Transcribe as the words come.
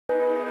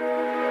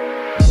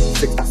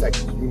60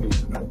 seconds you need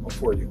to know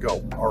before you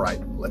go. All right,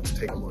 let's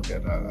take a look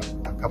at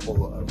a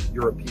couple of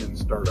European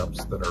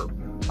startups that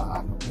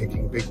are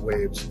making big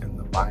waves in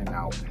the buy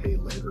now, pay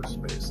later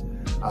space.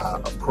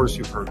 Of course,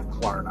 you've heard of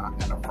Klarna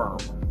and Affirm.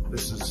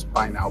 This is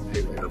buy now,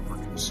 pay later for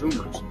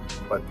consumers.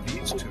 But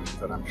these two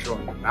that I'm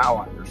showing you now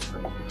on your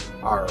screen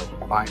are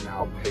buy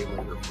now, pay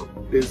later for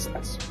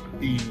business,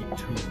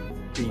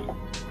 B2B,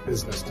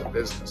 business to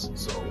business.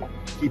 So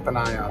keep an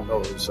eye on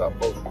those.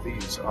 Both of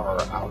these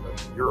are out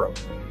of Europe,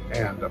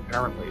 and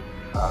apparently,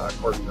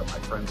 according to my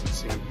friends at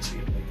CNBC,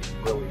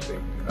 making really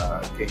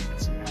big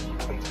gains and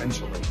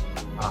potentially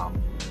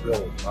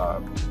will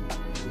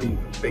be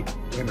the big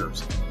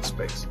winners in the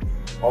space.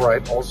 All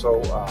right,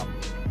 also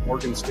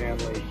Morgan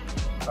Stanley,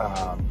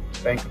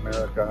 Bank of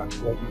America,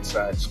 Goldman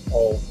Sachs,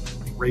 all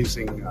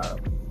raising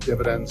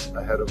dividends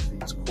ahead of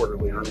these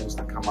quarterly earnings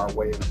that come our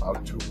way in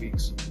about 2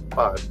 weeks.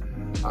 But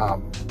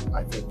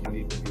I think you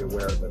need to be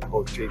aware that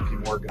both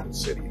JP Morgan and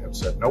Citi have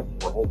said, nope,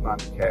 we're holding on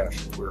to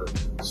cash. We're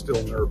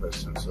still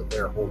nervous, and so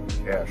they're holding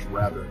cash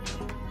rather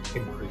than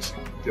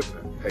increasing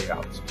dividend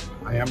payouts.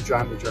 I am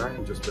John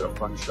DeJarian, just did a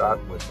fun shot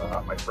with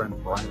my friend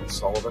Brian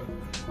Sullivan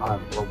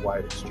on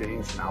Worldwide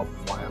Exchange, now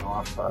flying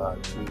off to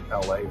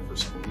LA for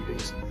some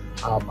meetings.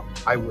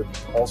 I would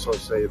also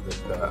say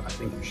that I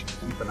think you should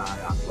keep an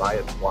eye on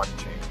RIOT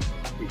blockchain,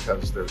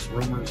 because there's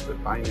rumors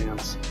that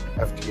Binance,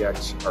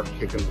 FTX are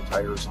kicking the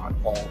tires on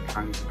all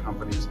kinds of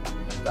companies,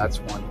 and that's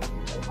one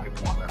people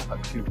might want to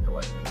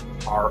accumulate.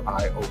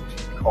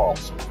 RIOT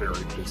calls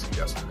very busy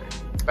yesterday.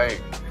 Bang!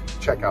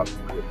 Check out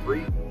 3 at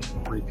 3,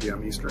 3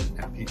 p.m. Eastern,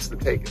 and Pete's the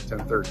Take at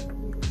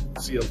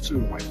 10:30. See you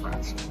soon, my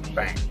friends.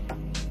 Bang!